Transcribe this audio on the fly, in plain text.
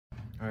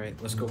All right,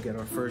 let's go get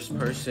our first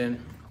person.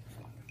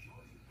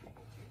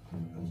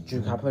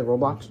 Jude, can I play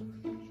Roblox?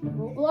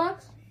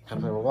 Roblox? Can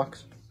I play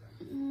Roblox?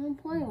 I'm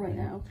playing right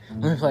now.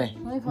 Let me play.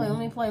 Let me play. Let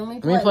me play. Let me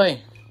Let play. me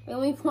play. Let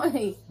me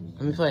play.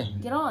 Let me play.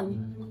 Get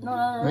on. No,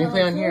 no, no. Let me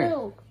play on here.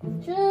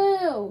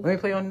 Chill. Let me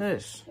play on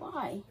this.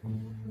 Why?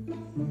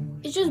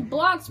 It's just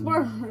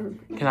Bloxburg.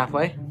 Can I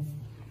play?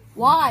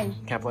 Why?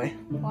 Can I play?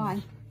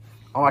 Why?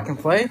 Oh, I can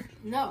play?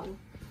 No.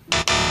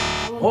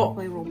 I want to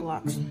play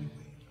Roblox.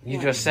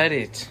 You just said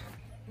it.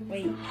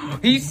 Wait.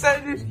 He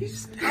said it. He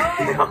said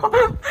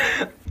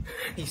it.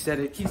 He said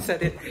it. He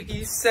said it.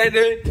 He said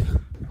it.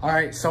 All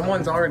right,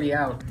 someone's already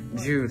out.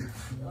 Jude.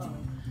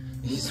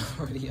 He's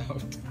already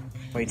out.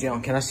 Wait,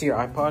 Jalen, can I see your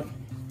iPod?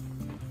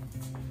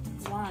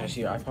 Why? Can I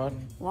see your iPod?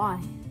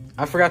 Why?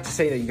 I forgot to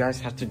say that you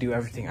guys have to do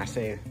everything I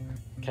say.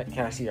 Can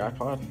I see your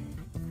iPod?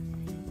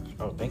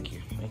 Oh, thank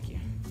you. Thank you.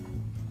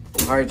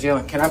 All right,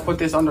 Jalen, can I put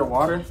this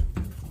underwater?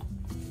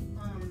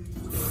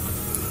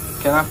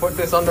 Can I put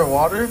this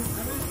underwater?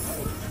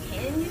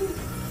 Can you?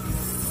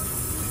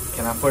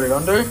 Can I put it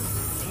under?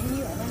 Can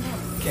you? I don't know.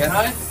 Can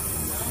I? I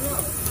don't know.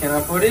 Can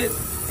I put it?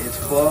 It's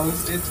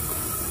closed. It's...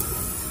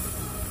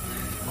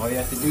 All you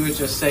have to do is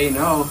just say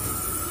no.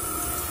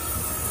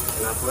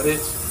 Can I put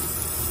it?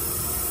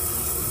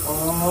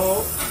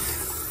 Oh.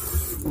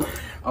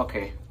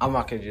 Okay, I'm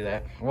not gonna do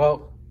that.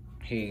 Well,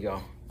 here you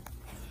go.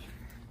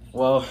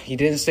 Well, he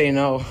didn't say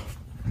no.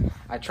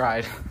 I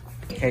tried.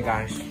 Hey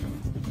guys.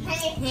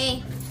 Hey.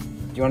 Hey.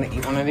 Do you want to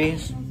eat one of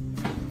these?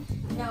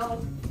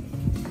 No.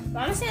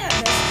 Honestly,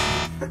 that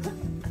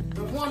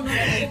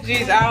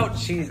She's out.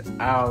 She's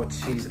out.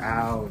 She's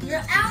out.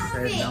 You're out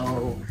of it.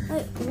 No.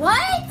 Wait,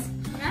 what?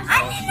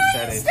 I didn't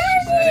know you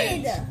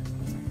started.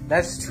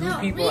 That's two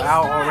people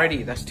out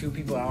already. That's two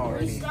people out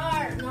already.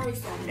 Restart. No,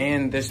 restart.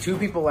 And there's two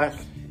people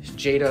left. It's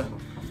Jada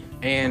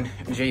and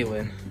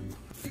Jalen.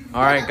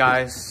 All right,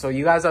 guys. So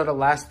you guys are the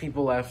last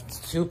people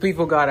left. Two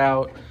people got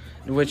out,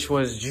 which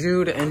was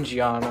Jude and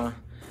Gianna.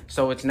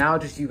 So it's now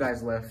just you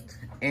guys left.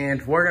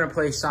 And we're going to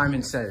play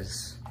Simon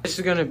Says. This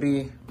is going to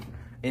be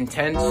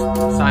intense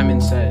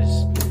Simon Says.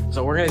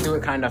 So we're going to do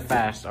it kind of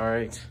fast, all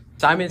right?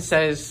 Simon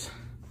says,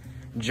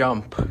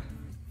 jump.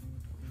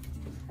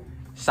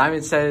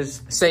 Simon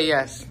says, say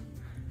yes.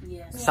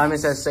 Yes. Simon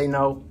says, say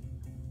no.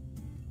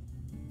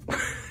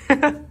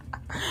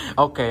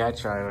 Okay, I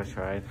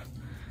tried.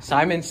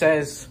 Simon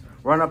says,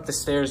 run up the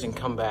stairs and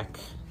come back.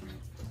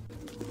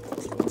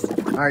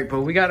 All right,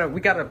 but we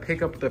gotta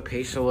pick up the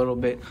pace a little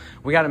bit.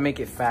 We gotta make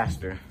it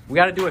faster. We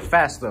gotta do it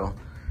fast though.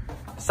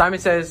 Simon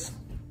says,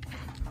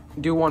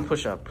 do one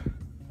push-up.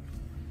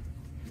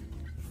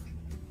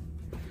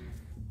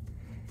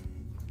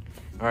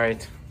 All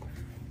right.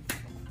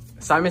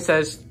 Simon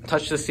says,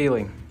 touch the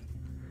ceiling.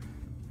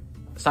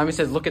 Simon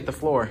says, look at the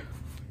floor.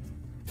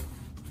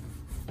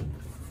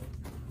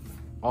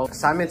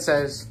 Simon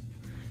says,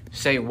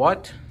 say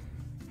what?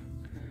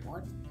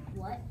 What?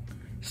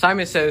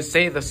 Simon says,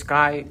 say the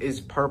sky is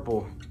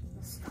purple.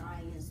 The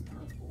sky is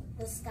purple.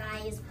 The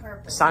sky is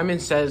purple. Simon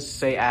says,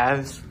 say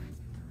as.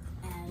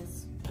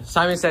 As.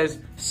 Simon says,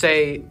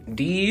 say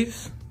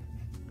these.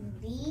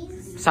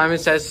 These? Simon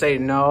says, say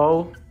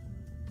no.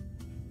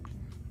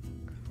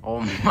 Oh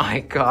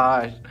my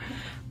gosh.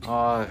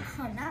 I'm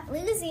not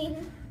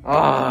losing.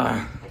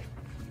 I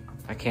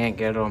can't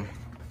get them.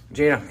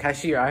 Jada, can I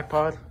see your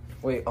iPod?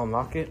 Wait,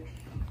 unlock it.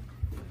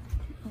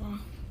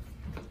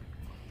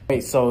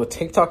 Wait, so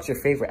TikTok's your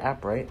favorite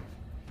app, right?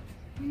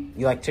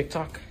 You like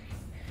TikTok?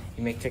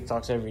 You make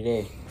TikToks every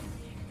day.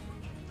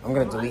 I'm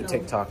gonna delete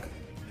TikTok.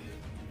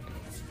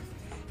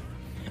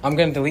 I'm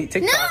gonna delete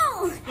TikTok.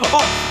 No!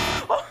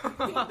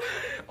 Oh!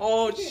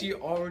 Oh, she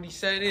already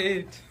said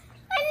it.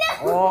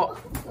 I know. Oh,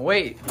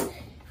 wait.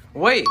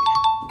 Wait.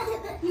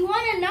 You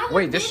want another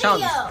Wait, this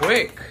sounds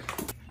quick.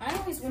 I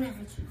always want to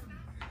hit you.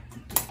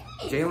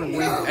 Jalen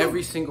wins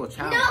every single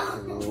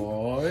challenge. No.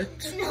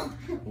 What? No.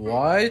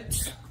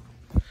 What?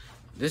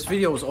 This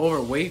video was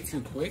over way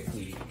too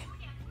quickly.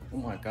 Oh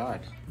my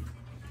god.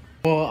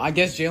 Well, I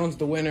guess Jalen's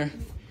the winner.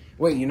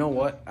 Wait, you know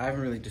what? I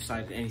haven't really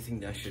decided anything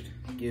that I should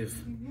give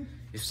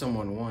if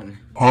someone won.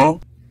 Huh?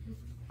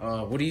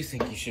 What do you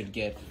think you should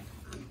get?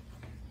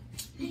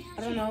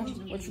 I don't know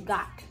what you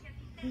got.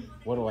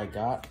 What do I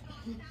got?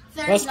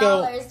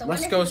 $30.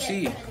 Let's go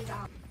see.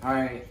 All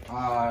right.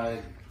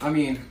 I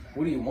mean,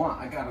 what do you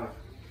want? I got a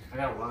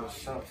lot of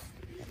stuff.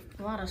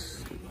 A lot of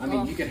stuff. I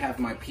mean, you could have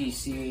my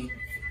PC.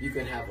 You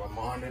could have a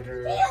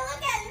monitor.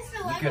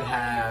 You could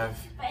have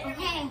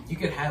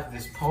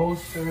this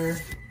poster.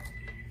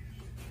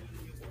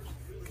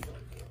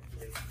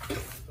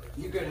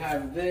 You could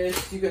have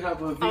this. You could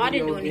have a video I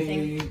didn't do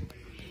anything. game.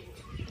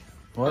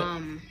 What?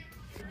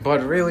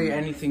 But really,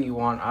 anything you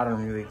want, I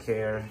don't really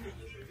care.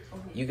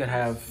 You could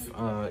have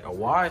a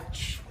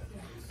watch.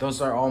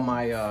 Those are all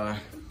my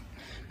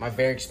my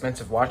very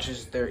expensive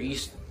watches. They're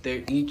each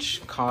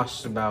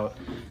cost about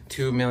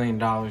 $2 million,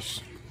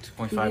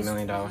 $2.5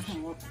 million.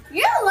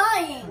 You're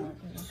lying.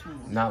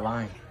 Not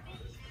lying.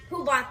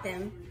 Who bought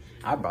them?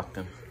 I bought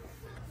them.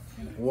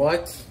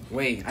 What?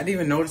 Wait, I didn't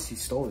even notice he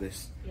stole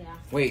this. Yeah.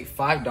 Wait,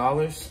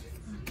 $5?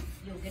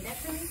 You'll get that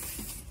for me?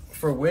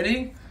 For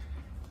winning?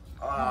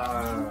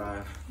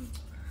 I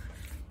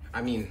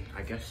mean,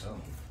 I guess so.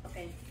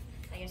 Okay.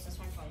 I guess that's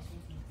my price.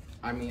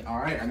 I mean,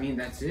 alright, I mean,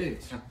 that's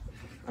it.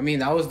 I mean,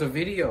 that was the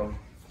video.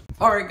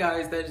 Alright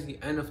guys, that is the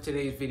end of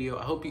today's video.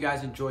 I hope you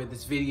guys enjoyed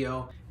this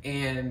video,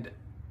 and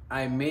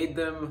I made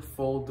them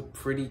fold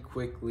pretty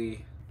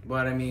quickly.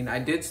 But I mean, I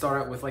did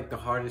start out with like the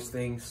hardest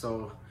things,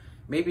 so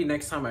maybe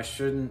next time I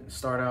shouldn't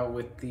start out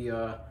with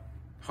the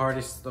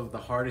hardest of the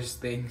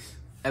hardest things.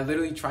 I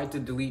literally tried to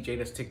delete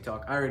Jada's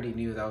TikTok. I already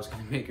knew that I was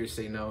gonna make her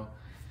say no.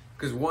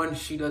 Because one,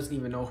 she doesn't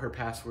even know her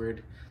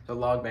password to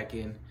log back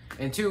in.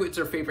 And two, it's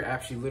her favorite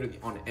app. She's literally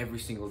on it every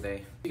single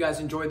day. If you guys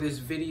enjoyed this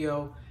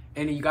video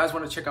and you guys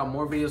want to check out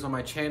more videos on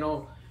my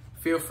channel,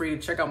 feel free to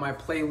check out my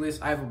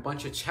playlist. I have a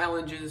bunch of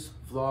challenges,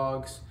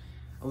 vlogs,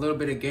 a little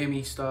bit of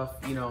gaming stuff.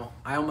 You know,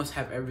 I almost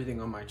have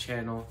everything on my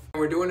channel.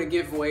 We're doing a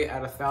giveaway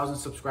at 1,000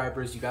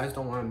 subscribers. You guys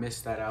don't want to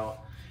miss that out.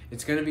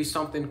 It's going to be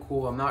something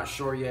cool. I'm not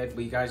sure yet,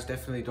 but you guys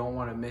definitely don't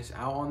want to miss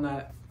out on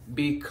that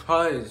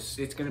because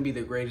it's going to be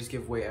the greatest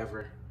giveaway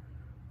ever.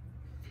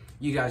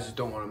 You guys just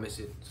don't want to miss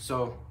it.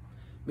 So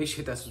make sure you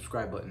hit that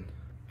subscribe button.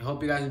 I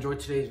hope you guys enjoyed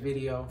today's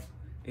video.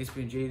 It's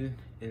been Jaden,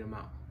 and I'm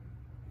out.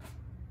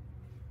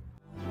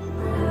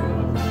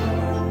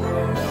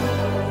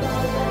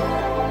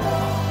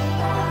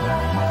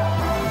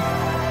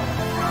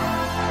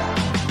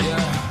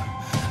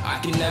 I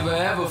can never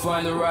ever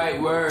find the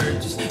right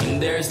words,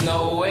 and there's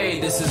no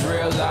way this is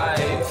real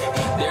life.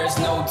 There's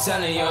no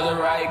telling you're the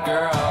right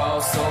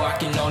girl, so I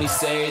can only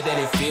say that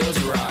it feels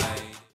right.